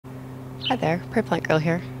Hi there, Prairie Plant Girl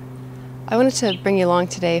here. I wanted to bring you along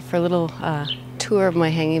today for a little tour of my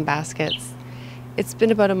hanging baskets. It's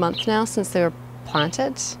been about a month now since they were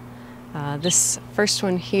planted. This first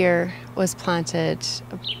one here was planted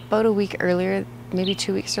about a week earlier, maybe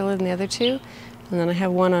 2 weeks earlier than the other two. And then I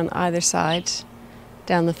have one on either side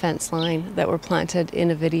down the fence line that were planted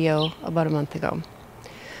in a video about a month ago.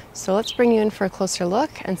 So let's bring you in for a closer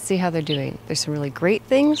look and see how they're doing. There's some really great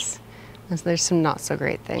things, and there's some not so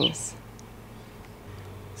great things.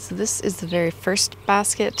 So this is the very first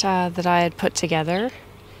basket that I had put together,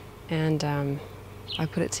 and I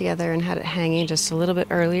put it together and had it hanging just a little bit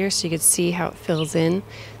earlier so you could see how it fills in.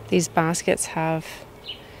 These baskets have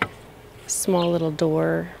a small little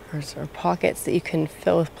door or pockets that you can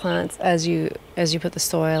fill with plants as you put the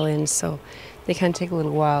soil in, so they kind of take a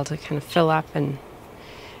little while to kind of fill up and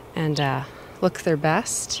look their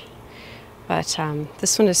best. But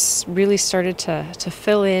this one has really started to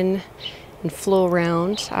fill in and flow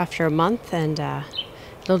around after a month, and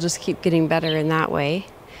it'll just keep getting better in that way.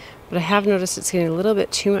 But I have noticed it's getting a little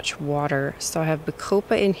bit too much water. So I have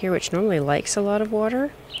Bacopa in here, which normally likes a lot of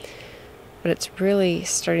water, but it's really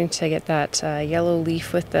starting to get that yellow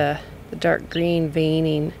leaf with the dark green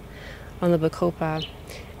veining on the Bacopa.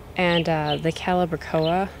 And the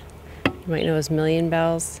Calibrachoa, you might know as Million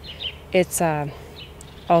Bells, it's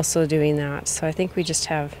also doing that. So I think we just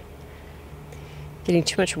have getting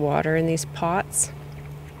too much water in these pots.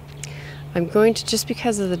 I'm going to, just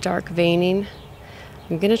because of the dark veining,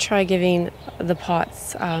 I'm going to try giving the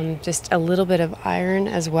pots just a little bit of iron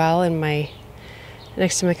as well. In my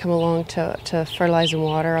next time I come along to fertilize and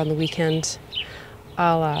water on the weekend,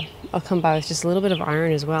 I'll come by with just a little bit of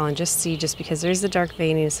iron as well, and just see, just because there's the dark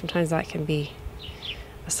veining, sometimes that can be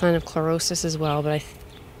a sign of chlorosis as well. But I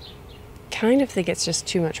kind of think it's just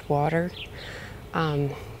too much water.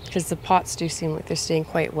 Because the pots do seem like they're staying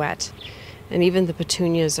quite wet, and even the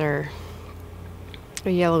petunias are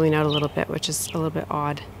yellowing out a little bit, which is a little bit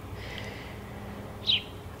odd.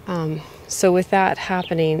 So with that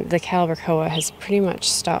happening, the Calibrachoa has pretty much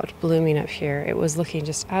stopped blooming up here. It was looking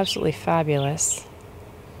just absolutely fabulous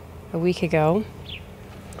a week ago,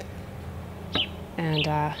 and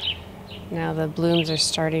now the blooms are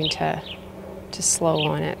starting to slow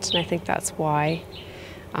on it, and I think that's why.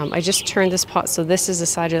 I just turned this pot, so this is the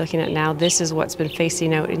side you're looking at now. This is what's been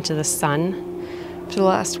facing out into the sun for the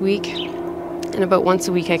last week. And about once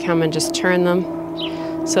a week I come and just turn them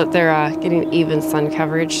so that they're getting even sun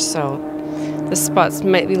coverage. So the spots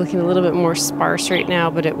might be looking a little bit more sparse right now,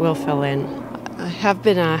 but it will fill in. I have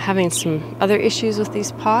been having some other issues with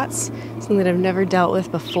these pots, something that I've never dealt with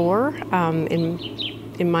before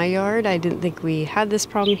in my yard. I didn't think we had this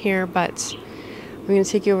problem here, but I'm going to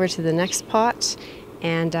take you over to the next pot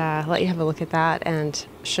and let you have a look at that and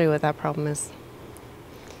show you what that problem is.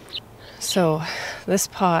 So this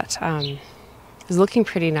pot is looking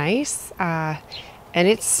pretty nice, and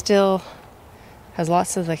it still has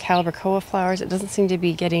lots of the Calibrachoa flowers. It doesn't seem to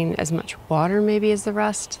be getting as much water maybe as the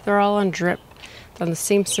rest. They're all on drip. They're on the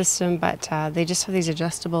same system, but they just have these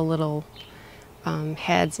adjustable little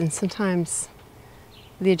heads, and sometimes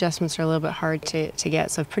the adjustments are a little bit hard to get.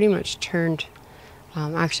 So I've pretty much turned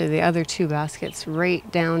actually the other two baskets right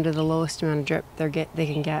down to the lowest amount of drip they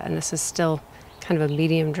can get, and this is still kind of a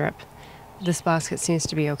medium drip. This basket seems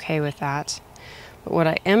to be okay with that. But what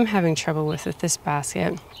I am having trouble with this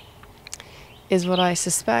basket is what I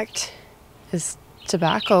suspect is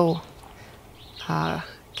tobacco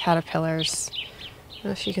caterpillars. I don't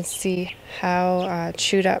know if you can see how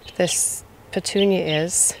chewed up this petunia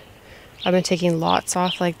is. I've been taking lots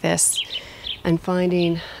off like this and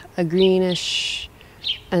finding a greenish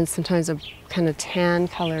and sometimes a kind of tan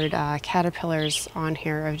colored caterpillars on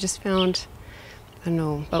here. I've just found, I don't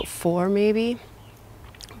know, about 4 maybe,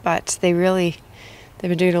 but they've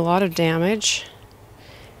been doing a lot of damage,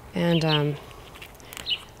 and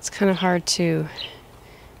it's kind of hard to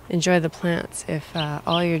enjoy the plants if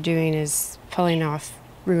all you're doing is pulling off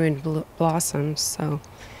ruined blossoms. So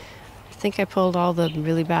I think I pulled all the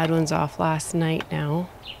really bad ones off last night now,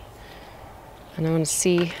 and I want to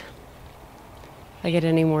see if I get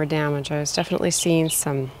any more damage. I was definitely seeing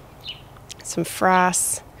some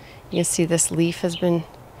frass. You can see this leaf has been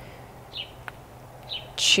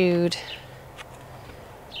chewed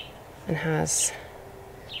and has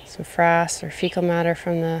some frass or fecal matter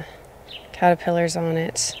from the caterpillars on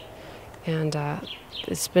it, and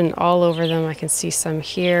it's been all over them. I can see some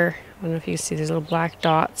here. I don't know if you can see, there's little black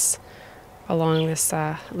dots along this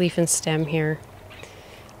leaf and stem here.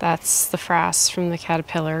 That's the frass from the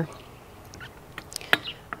caterpillar.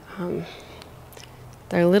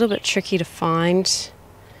 They're a little bit tricky to find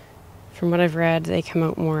From what I've read, they come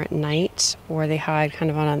out more at night, or they hide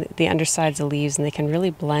kind of on the undersides of leaves, and they can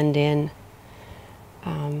really blend in.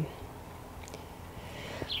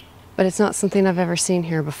 But it's not something I've ever seen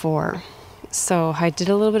here before. So I did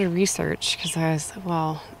a little bit of research because I was,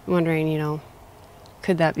 well, wondering, you know,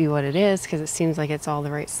 could that be what it is? Because it seems like it's all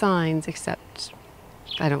the right signs, except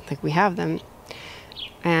I don't think we have them.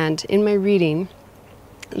 And in my reading,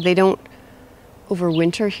 they don't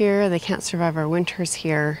overwinter here. They can't survive our winters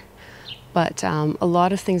here. But a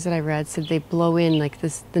lot of things that I read said they blow in, like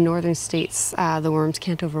this, the northern states, the worms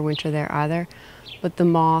can't overwinter there either. But the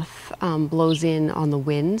moth blows in on the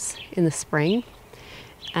winds in the spring.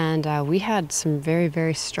 And we had some very,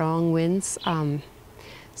 very strong winds,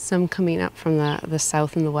 some coming up from the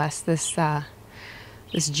south and the west this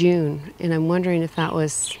June. And I'm wondering if that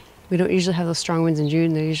was, we don't usually have those strong winds in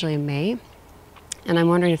June, they're usually in May. And I'm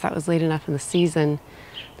wondering if that was late enough in the season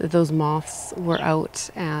that those moths were out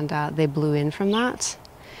and they blew in from that.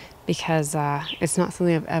 Because it's not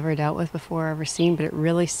something I've ever dealt with before or ever seen, but it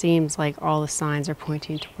really seems like all the signs are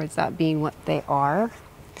pointing towards that being what they are.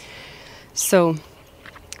 So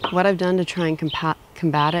what I've done to try and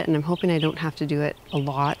combat it, and I'm hoping I don't have to do it a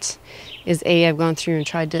lot, is I've gone through and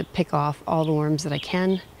tried to pick off all the worms that I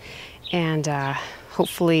can, and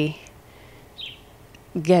hopefully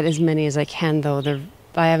get as many as I can, though.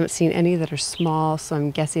 I haven't seen any that are small, so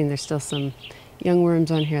I'm guessing there's still some young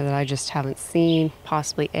worms on here that I just haven't seen,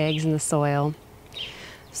 possibly eggs in the soil.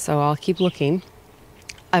 So I'll keep looking.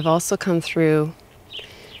 I've also come through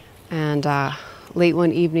and late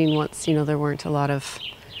one evening, once, you know, there weren't a lot of,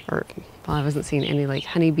 well, I wasn't seeing any like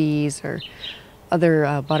honeybees or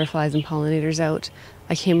other butterflies and pollinators out,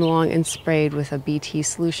 I came along and sprayed with a BT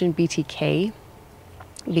solution, BTK,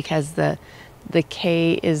 because the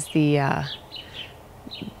K is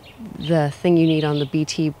the thing you need on the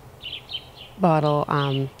BT bottle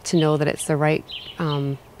to know that it's the right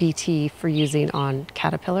BT for using on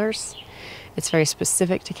caterpillars. It's very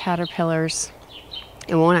specific to caterpillars.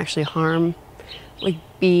 It won't actually harm like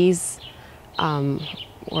bees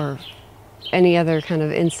or any other kind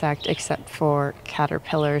of insect except for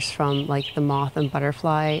caterpillars from like the moth and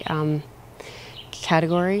butterfly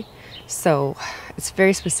category. So it's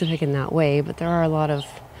very specific in that way, but there are a lot of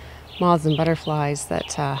moths and butterflies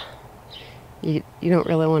that you don't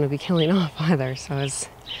really want to be killing off either. So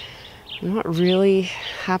I'm not really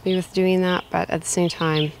happy with doing that, but at the same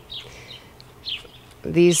time,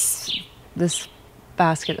 this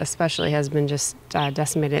basket especially has been just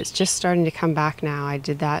decimated. It's just starting to come back now. I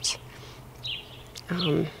did that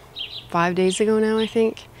 5 days ago now, I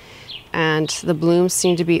think, and the blooms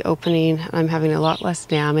seem to be opening. I'm having a lot less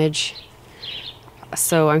damage.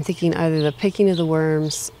 So I'm thinking either the picking of the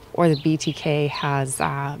worms or the BTK has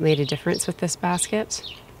made a difference with this basket.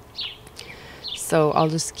 So I'll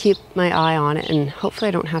just keep my eye on it, and hopefully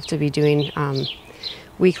I don't have to be doing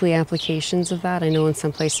weekly applications of that. I know in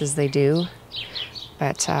some places they do,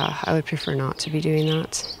 but I would prefer not to be doing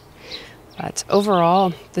that. But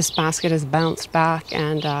overall, this basket has bounced back,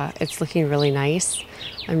 and it's looking really nice.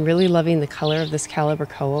 I'm really loving the color of this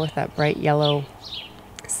Calibrachoa with that bright yellow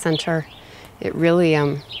center. It really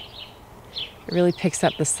picks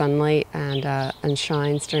up the sunlight and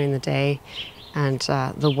shines during the day. And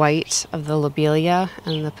the white of the lobelia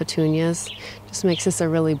and the petunias just makes this a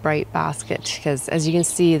really bright basket, because as you can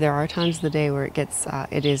see, there are times of the day where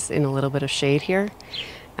it is in a little bit of shade here.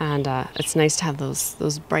 And it's nice to have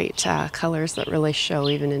those bright colors that really show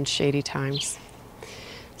even in shady times.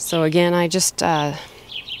 So again, I just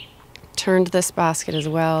turned this basket as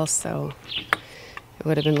well, so it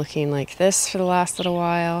would have been looking like this for the last little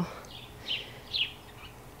while.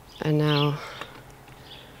 And now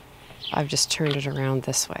I've just turned it around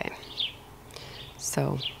this way.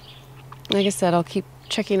 So, like I said, I'll keep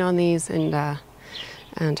checking on these, and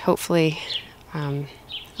hopefully I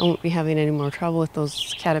won't be having any more trouble with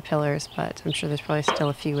those caterpillars, but I'm sure there's probably still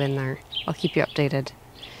a few in there. I'll keep you updated.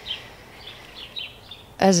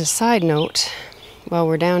 As a side note, while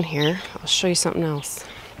we're down here, I'll show you something else.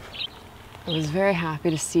 I was very happy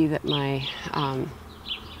to see that my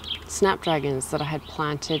snapdragons that I had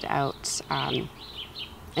planted out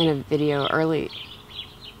in a video early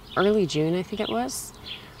June, I think it was,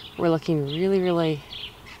 were looking really, really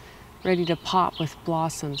ready to pop with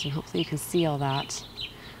blossoms, and hopefully you can see all that.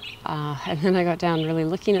 And then I got down really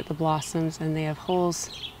looking at the blossoms, and they have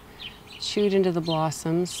holes chewed into the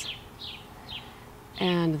blossoms,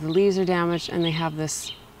 and the leaves are damaged, and they have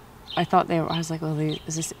this, I was like, well,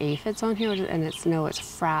 is this aphids on here? And it's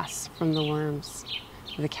frass from the worms,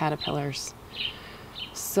 the caterpillars.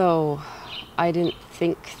 So I didn't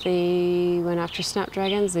think they went after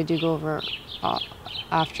snapdragons. They do go over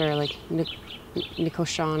after like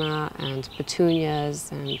Nicotiana and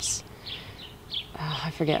petunias and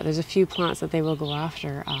I forget, there's a few plants that they will go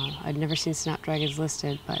after. I'd never seen snapdragons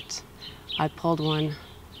listed, but I pulled one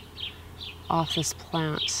off this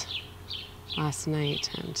plant last night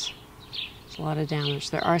and there's a lot of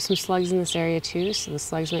damage. There are some slugs in this area too, so the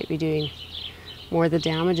slugs might be doing more of the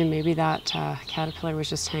damage, and maybe that caterpillar was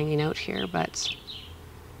just hanging out here, but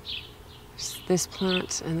this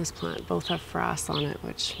plant and this plant both have frass on it,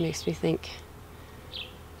 which makes me think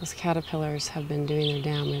those caterpillars have been doing their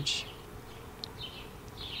damage.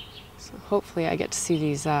 So hopefully I get to see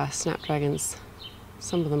these snapdragons,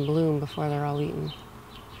 some of them bloom before they're all eaten.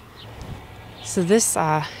 So this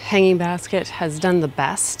hanging basket has done the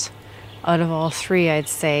best out of all three, I'd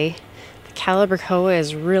say. The Calibrachoa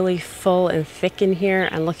is really full and thick in here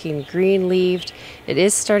and looking green leaved. It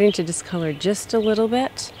is starting to discolor just a little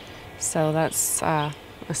bit, so that's a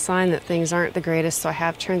sign that things aren't the greatest. So I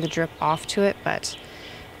have turned the drip off to it, but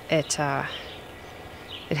it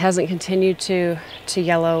hasn't continued to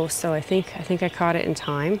yellow, so I think I caught it in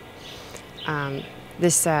time.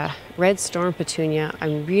 This red storm petunia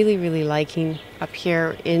I'm really liking up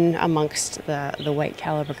here in amongst the white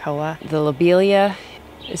Calibrachoa. The lobelia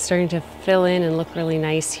is starting to fill in and look really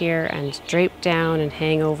nice here and drape down and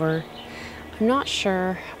hang over. I'm not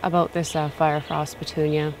sure about this fire frost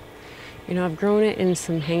petunia. You know, I've grown it in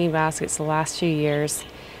some hanging baskets the last few years,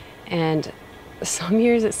 and some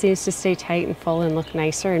years it seems to stay tight and full and look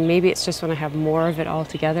nicer, and maybe it's just when I have more of it all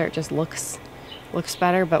together it just looks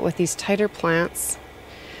better. But with these tighter plants,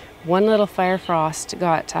 one little fire frost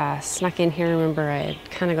got snuck in here. Remember, I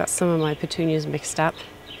had kind of got some of my petunias mixed up,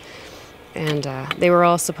 and they were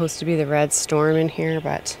all supposed to be the red storm in here,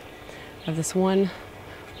 but I have this one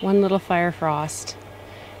little fire frost,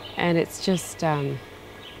 and it's just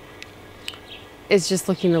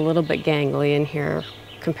looking a little bit gangly in here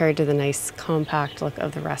compared to the nice compact look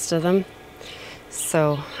of the rest of them.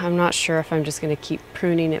 So I'm not sure if I'm just going to keep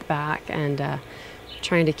pruning it back and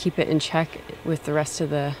trying to keep it in check with the rest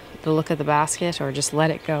of the look of the basket, or just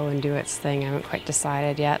let it go and do its thing. I haven't quite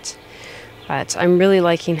decided yet, but I'm really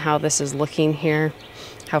liking how this is looking here,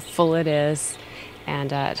 how full it is,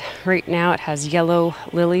 and right now it has yellow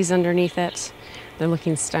lilies underneath it. They're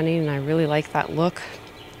looking stunning, and I really like that look.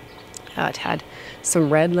 It had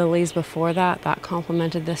some red lilies before that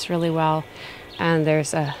complemented this really well, and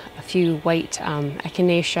there's a few white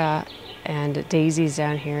echinacea and daisies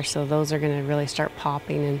down here, so those are going to really start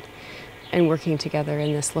popping and working together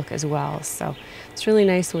in this look as well. So it's really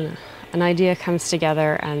nice when an idea comes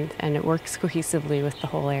together and it works cohesively with the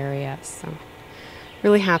whole area. So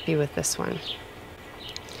really happy with this one.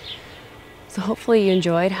 So hopefully you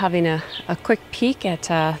enjoyed having a quick peek at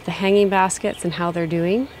the hanging baskets and how they're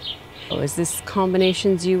doing. Is this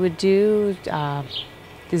combinations you would do?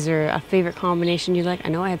 Is there a favorite combination you like? I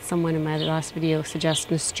know I had someone in my last video suggest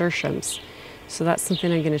nasturtiums. So that's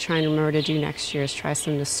something I'm going to try and remember to do next year, is try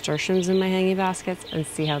some nasturtiums in my hanging baskets and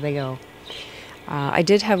see how they go. I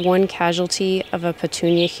did have one casualty of a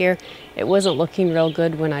petunia here. It wasn't looking real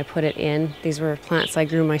good when I put it in. These were plants I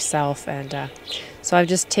grew myself, and so I've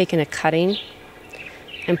just taken a cutting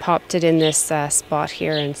and popped it in this spot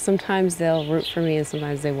here, and sometimes they'll root for me and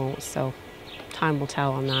sometimes they won't, so time will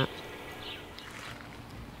tell on that.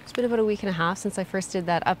 It's been about a week and a half since I first did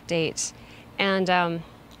that update, and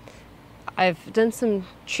I've done some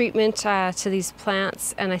treatment to these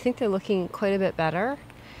plants, and I think they're looking quite a bit better.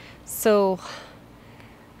 So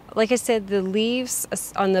like I said, the leaves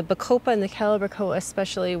on the Bacopa and the Calibrachoa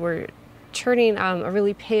especially were turning a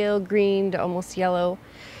really pale green to almost yellow,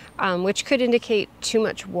 which could indicate too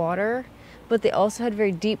much water, but they also had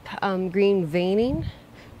very deep green veining,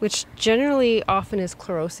 which generally often is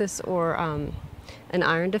chlorosis or an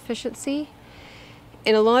iron deficiency.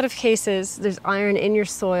 In a lot of cases, there's iron in your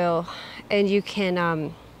soil, and you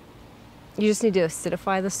can, you just need to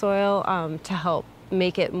acidify the soil to help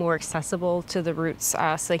make it more accessible to the roots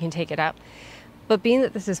so they can take it up. But being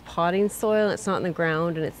that this is potting soil, it's not in the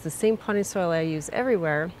ground, and it's the same potting soil I use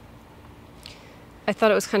everywhere, I thought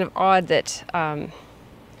it was kind of odd that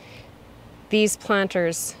these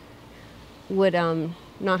planters would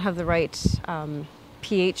not have the right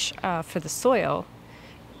pH for the soil,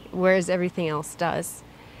 whereas everything else does.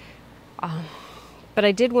 But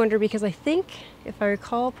I did wonder, because I think, if I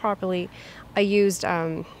recall properly, I used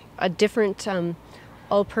a different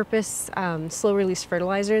all-purpose slow-release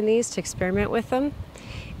fertilizer in these to experiment with them.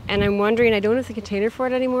 And I'm wondering, I don't have the container for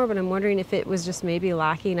it anymore, but I'm wondering if it was just maybe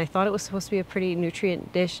lacking. I thought it was supposed to be a pretty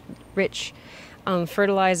nutrient-rich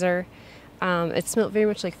fertilizer. It smelled very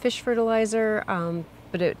much like fish fertilizer,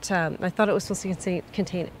 but I thought it was supposed to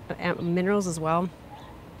contain minerals as well.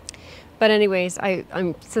 But anyways,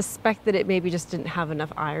 I suspect that it maybe just didn't have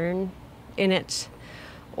enough iron in it,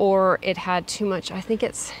 or it had too much. I think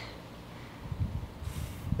is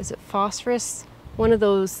it phosphorus? One of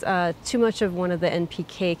those, too much of one of the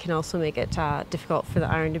NPK can also make it difficult for the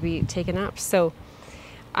iron to be taken up. So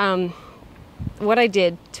what I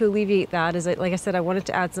did to alleviate that is, like I said, I wanted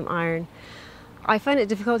to add some iron. I find it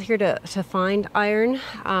difficult here to find iron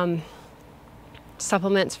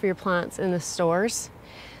supplements for your plants in the stores.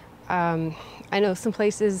 I know some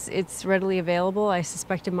places it's readily available. I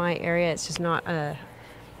suspect in my area it's just not a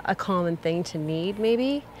common thing to need,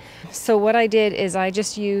 maybe. So what I did is I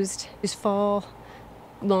just used fall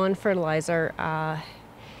lawn fertilizer.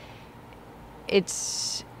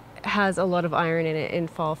 It has a lot of iron in it in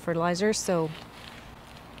fall fertilizer, so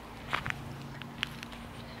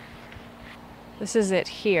this is it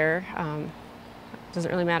here. Doesn't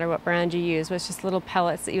really matter what brand you use, but it's just little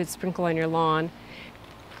pellets that you would sprinkle on your lawn.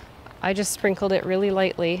 I just sprinkled it really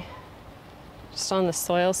lightly, just on the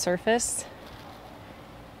soil surface.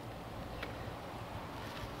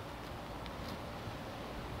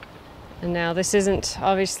 And now this isn't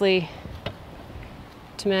obviously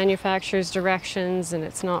to manufacturer's directions, and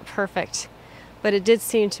it's not perfect, but it did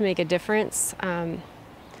seem to make a difference. The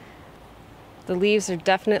leaves are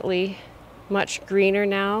definitely much greener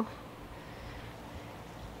now,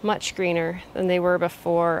 much greener than they were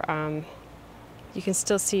before. You can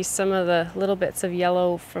still see some of the little bits of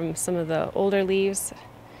yellow from some of the older leaves,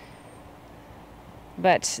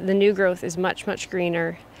 but the new growth is much, much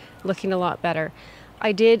greener, looking a lot better.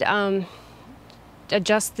 I did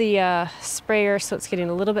adjust the sprayer so it's getting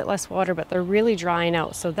a little bit less water, but they're really drying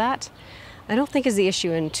out. So that, I don't think, is the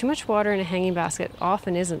issue. And too much water in a hanging basket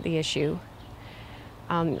often isn't the issue.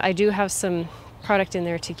 I do have some product in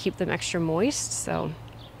there to keep them extra moist, so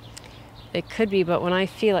it could be, but when I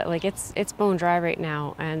feel it, like it's bone dry right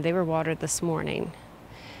now, and they were watered this morning.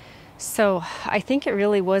 So I think it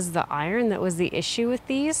really was the iron that was the issue with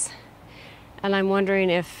these. And I'm wondering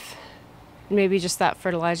if maybe just that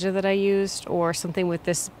fertilizer that I used, or something with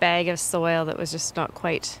this bag of soil that was just not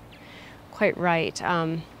quite right.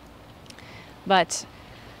 But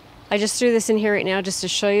I just threw this in here right now just to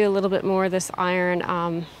show you a little bit more of this iron,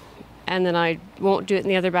 and then I won't do it in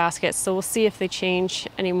the other baskets. So we'll see if they change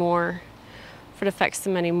anymore, if it affects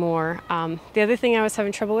them anymore. The other thing I was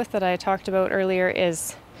having trouble with that I talked about earlier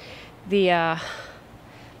is the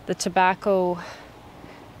tobacco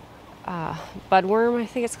budworm, I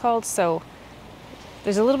think it's called. So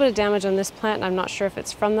there's a little bit of damage on this plant, and I'm not sure if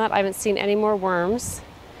it's from that. I haven't seen any more worms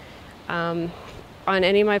on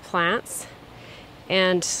any of my plants,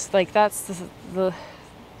 and like that's the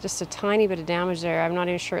just a tiny bit of damage there. I'm not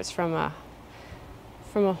even sure it's from a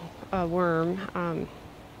worm.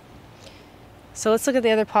 So let's look at the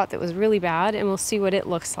other pot that was really bad, and we'll see what it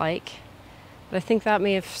looks like. But I think that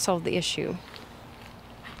may have solved the issue.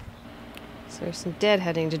 So there's some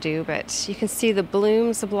deadheading to do, but you can see the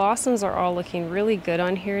blooms, the blossoms are all looking really good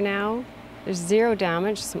on here now. There's zero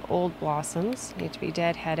damage, some old blossoms need to be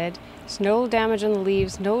deadheaded. There's no damage on the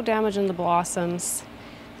leaves, no damage on the blossoms.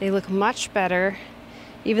 They look much better.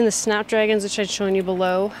 Even the snapdragons, which I'd shown you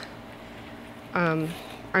below,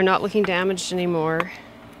 are not looking damaged anymore.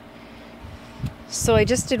 So I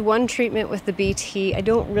just did one treatment with the BT. I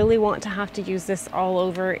don't really want to have to use this all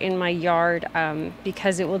over in my yard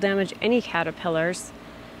because it will damage any caterpillars,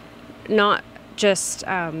 not just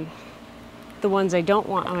the ones I don't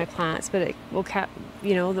want on my plants, but it will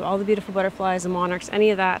all the beautiful butterflies and monarchs, any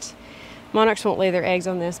of that. Monarchs won't lay their eggs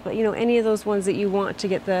on this, but any of those ones that you want to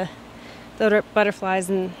get the butterflies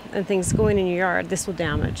and things going in your yard, this will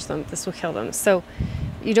damage them, this will kill them. So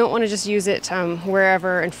you don't want to just use it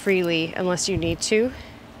wherever and freely unless you need to.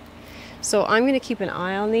 So I'm going to keep an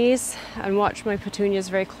eye on these and watch my petunias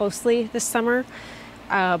very closely this summer,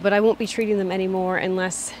 but I won't be treating them anymore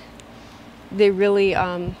unless they really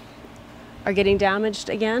are getting damaged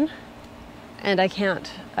again, and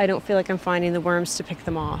I don't feel like I'm finding the worms to pick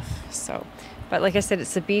them off. So, but like I said,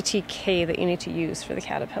 it's the BTK that you need to use for the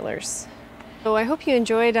caterpillars. So I hope you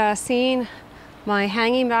enjoyed seeing my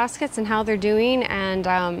hanging baskets and how they're doing,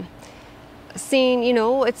 and seeing,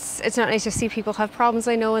 it's not nice to see people have problems,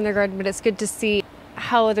 I know, in their garden, but it's good to see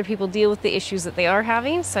how other people deal with the issues that they are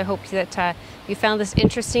having. So I hope that you found this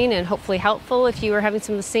interesting and hopefully helpful if you are having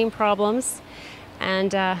some of the same problems,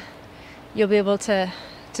 and you'll be able to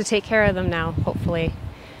take care of them now, hopefully.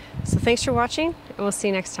 So thanks for watching, and we'll see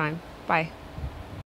you next time. Bye.